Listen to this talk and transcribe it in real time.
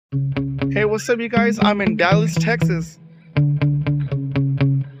Hey, what's up, you guys? I'm in Dallas, Texas.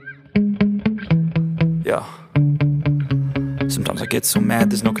 Yeah. Sometimes I get so mad,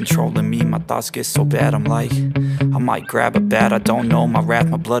 there's no controlling me. My thoughts get so bad, I'm like, I might grab a bat, I don't know. My wrath,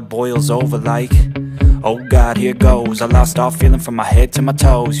 my blood boils over like, oh God, here goes. I lost all feeling from my head to my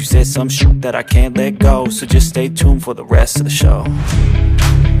toes. You said some shit that I can't let go, so just stay tuned for the rest of the show.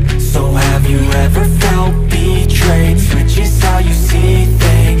 So have you ever felt betrayed? Switches how you see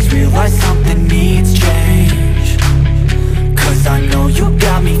things, realize something needs change. Cause I know you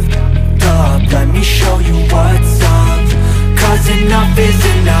got me f***ed up, let me show you what's up. Cause enough is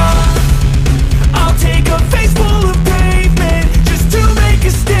enough. I'll take a face full of pavement just to make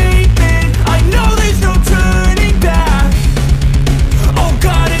a statement. I know there's no turning back. Oh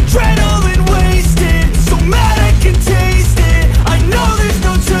God, adrenaline wasted, so mad I can taste it. I know there's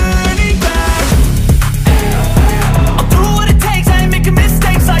no turning back. I'll do what it takes, I ain't making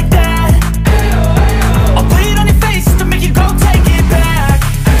mistakes like that. I'll put it on your face to make you go take it back.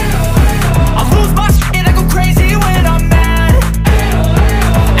 I'll lose my shit, I go crazy when I'm mad.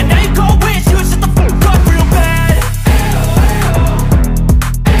 And now you go wish you would shut the fuck up real bad.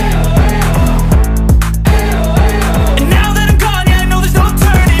 And now that I'm gone, yeah, I know there's no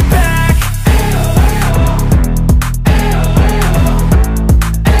turning back.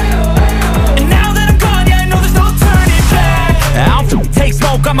 And now that I'm gone, yeah, I know there's no turning back. I don't take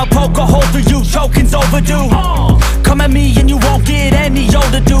smoke, I'ma poke a hole through you, choking's overdue. Come at me and you won't get any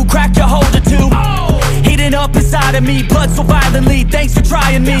older, dude. Crack your holder too. Heating up inside of me, blood so violently, thanks for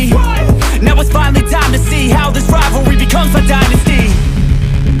trying me. Now it's finally time to see how this rivalry becomes a dynasty.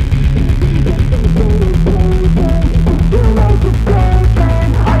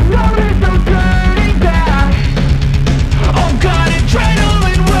 I know there's no turning back. Oh God,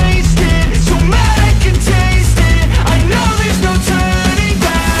 adrenaline wasted, so mad I can taste it. I know there's no turning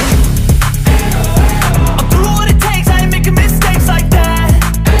back. I'll do what it takes, I ain't making mistakes like that.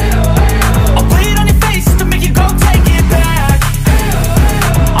 I'll put it on your face to make you go take it back.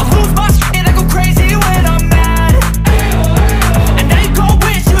 I'll lose my shit, I go crazy when I'm mad. And now you go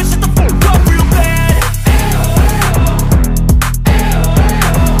wish you would shut the fuck up real bad.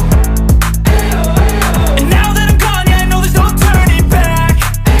 And now that I'm gone, yeah, I know there's no turning back.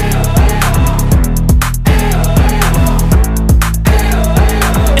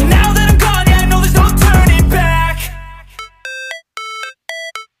 And now that I'm gone, yeah, I know there's no turning back.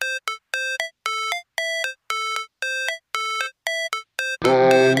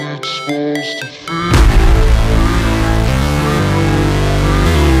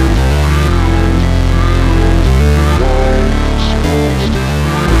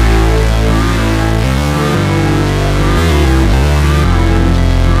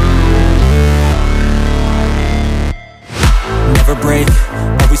 Never break,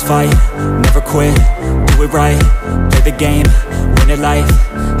 always fight, never quit, do it right, play the game, win it life,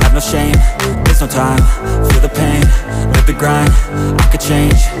 have no shame, there's no time, feel the pain, live the grind, I could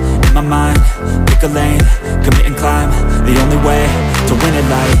change, in my mind, pick a lane, commit and climb, the only way to win it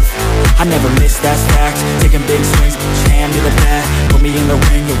life. I never miss, that's fact, taking big swings, hand me the bat, put me in the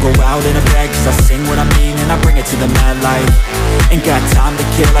ring, you'll go out in a bag, cause I sing what I mean and I bring it to the mad light. Ain't got time to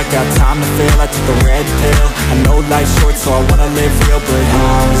kill, I got time to feel, I took the red pill, I know life's short so I wanna live real, but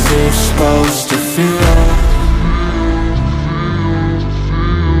how's it supposed to feel?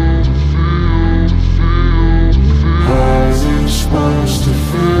 How's it supposed to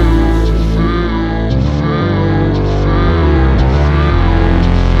feel?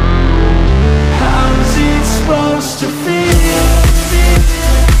 How's it supposed to feel?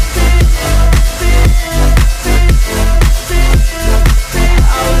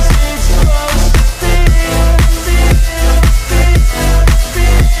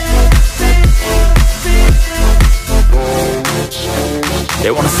 They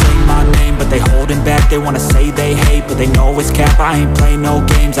wanna say my name, but they holding back. They wanna say they hate, but they know it's cap. I ain't play no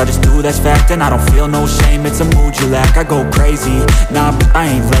games, I just do that's fact. And I don't feel no shame, it's a mood you lack. I go crazy, nah, but I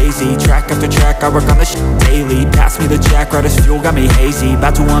ain't lazy. Track after track, I work on this shit daily. Pass me the jack, right as fuel, got me hazy.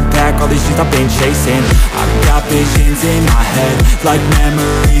 About to unpack all these things I've been chasing. I've got visions in my head, like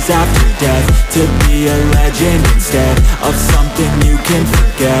memories after death. To be a legend instead of something you can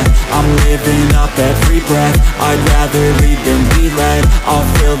forget. I'm living up every breath, I'd rather lead than be led. I'll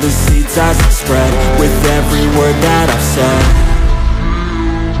fill the seats as I spread with every word that I've said.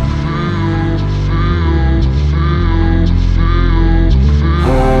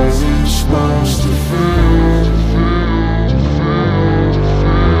 How's it supposed to feel?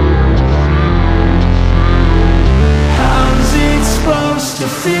 How's it supposed to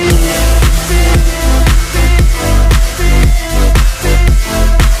feel?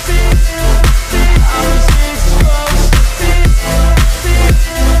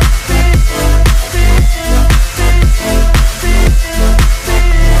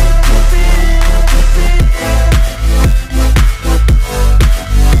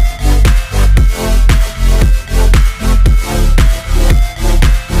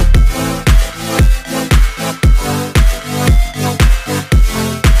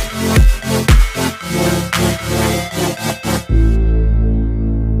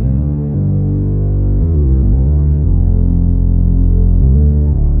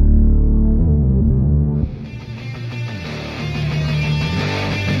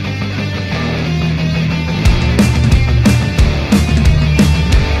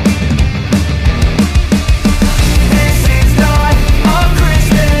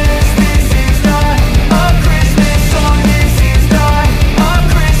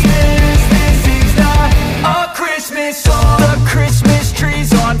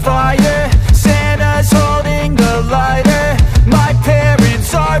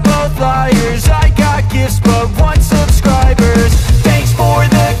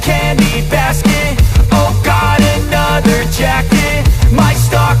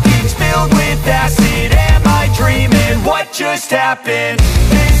 just happened.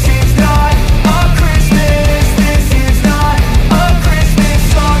 This is not a Christmas. This is not a Christmas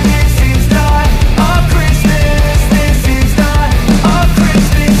song. This is not a Christmas. This is not a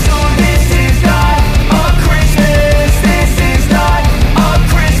Christmas song. This is not a Christmas. This is not a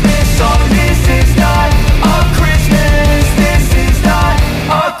Christmas song. This is not a Christmas. This is not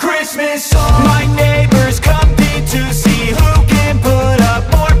a Christmas song. My neighbors compete to see who can put up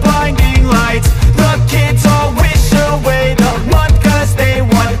more blinding lights. The kids all wish away the month 'cause they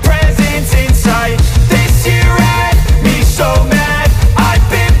want presents in sight. This year had me so mad, I've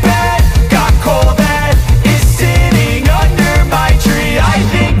been bad, got coal that is sitting under my tree. I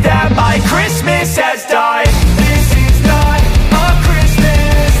think that my Christmas has died. This is not a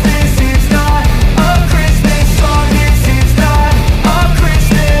Christmas. This is not a Christmas song. This is not a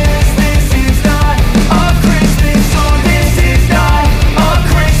Christmas. This is not a Christmas song. This is not a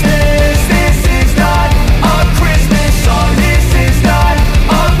Christmas. This is not a Christmas song. This is not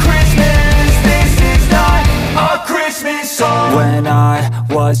a Christmas. This is not a Christmas song. When I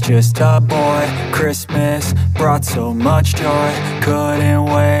was just a boy, Christmas brought so much joy. Couldn't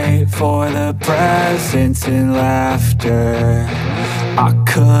wait for the presents and laughter. I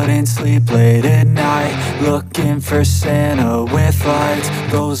couldn't sleep late at night, looking for Santa with lights.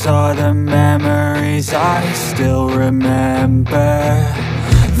 Those are the memories I still remember.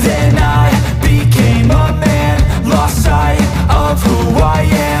 Then I became a man, lost sight of who I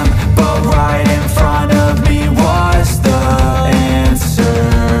am, but right in front of me was the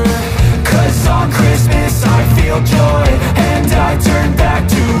answer. 'Cause on Christmas I feel joy, and I turn back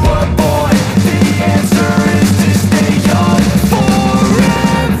to a boy. The answer is to stay young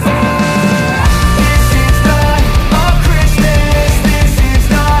forever. This is not a Christmas. This is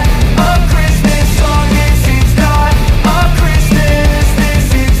not a Christmas song. This is not a Christmas. This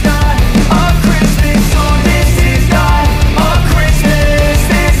is not a Christmas song. This is not a Christmas.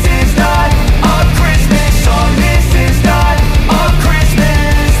 This is not a Christmas song. This is not a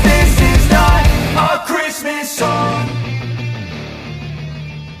Christmas. This is not a Christmas song.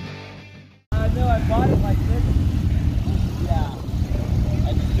 No, I bought it like this. Yeah. I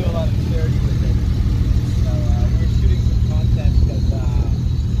just do a lot of charity with it. So we're shooting some content because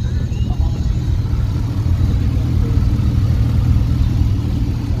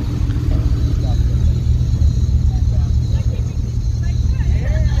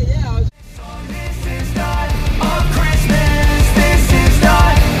This is not a Christmas. This is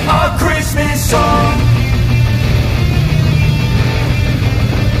not a Christmas song.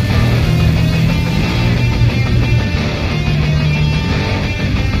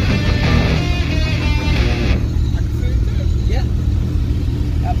 yeah,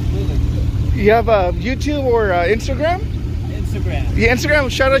 absolutely. You have a YouTube or Instagram? Instagram. Yeah, Instagram.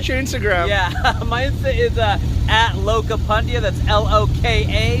 Shout out your Instagram. Yeah, my Insta is at LokaPandya. That's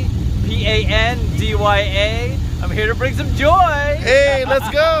LokaPandya. I'm here to bring some joy. Hey, let's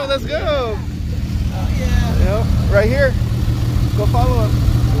go. Let's go. Oh yeah. Yep, right here. Go follow him.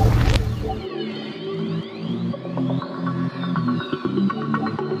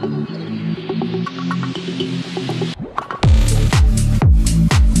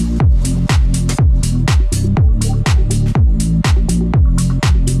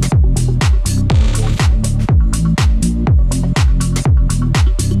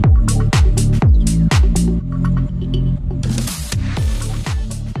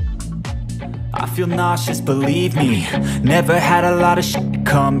 I feel nauseous, believe me. Never had a lot of shit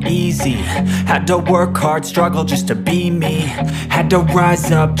come easy. Had to work hard, struggle just to be me. Had to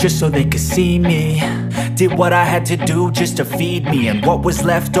rise up just so they could see me. Did what I had to do just to feed me, and what was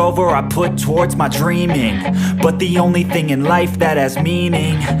left over I put towards my dreaming. But the only thing in life that has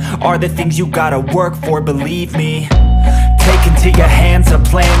meaning are the things you gotta work for, believe me. Take into your hands a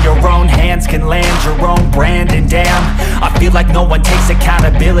plan, your own hands can land your own brand. And damn, I feel like no one takes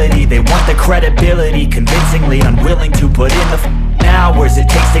accountability. They want the credibility, convincingly unwilling to put in the hours it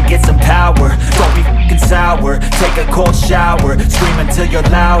takes to get some power. Don't be f***ing sour, take a cold shower. Scream until you're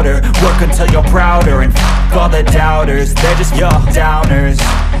louder, work until you're prouder. And f*** all the doubters, they're just your downers.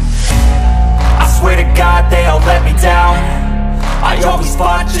 I swear to God they all let me down. I always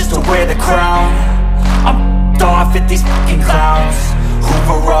fought just to wear the crown. I'm off at these fucking clowns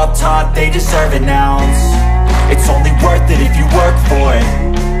who were all taught they deserve an ounce. It's only worth it if you work for it.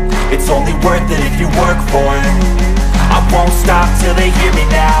 It's only worth it if you work for it. I won't stop till they hear me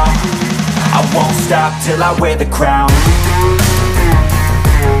now. I won't stop till I wear the crown.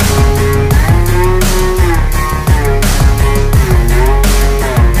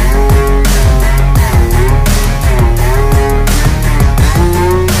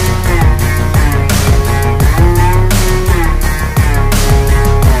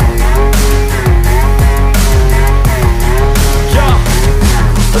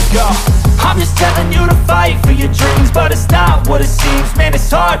 man,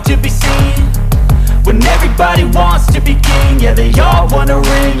 it's hard to be seen when everybody wants to be king. Yeah, they all wanna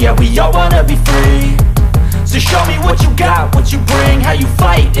ring, yeah, we all wanna be free. So show me what you got, what you bring, how you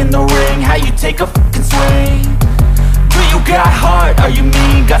fight in the ring, how you take a fucking swing. Do you got heart, are you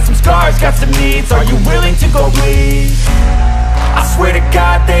mean? Got some scars, got some needs, are you willing to go bleed? I swear to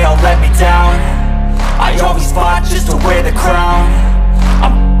God they all let me down. I always fought just to wear the crown.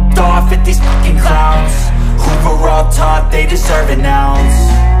 I'm f***ed off at these fucking clowns who were all taught they deserve an ounce.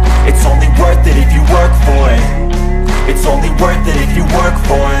 It's only worth it if you work for it. It's only worth it if you work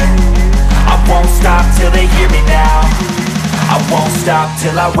for it. I won't stop till they hear me now. I won't stop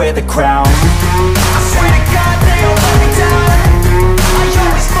till I wear the crown. I swear to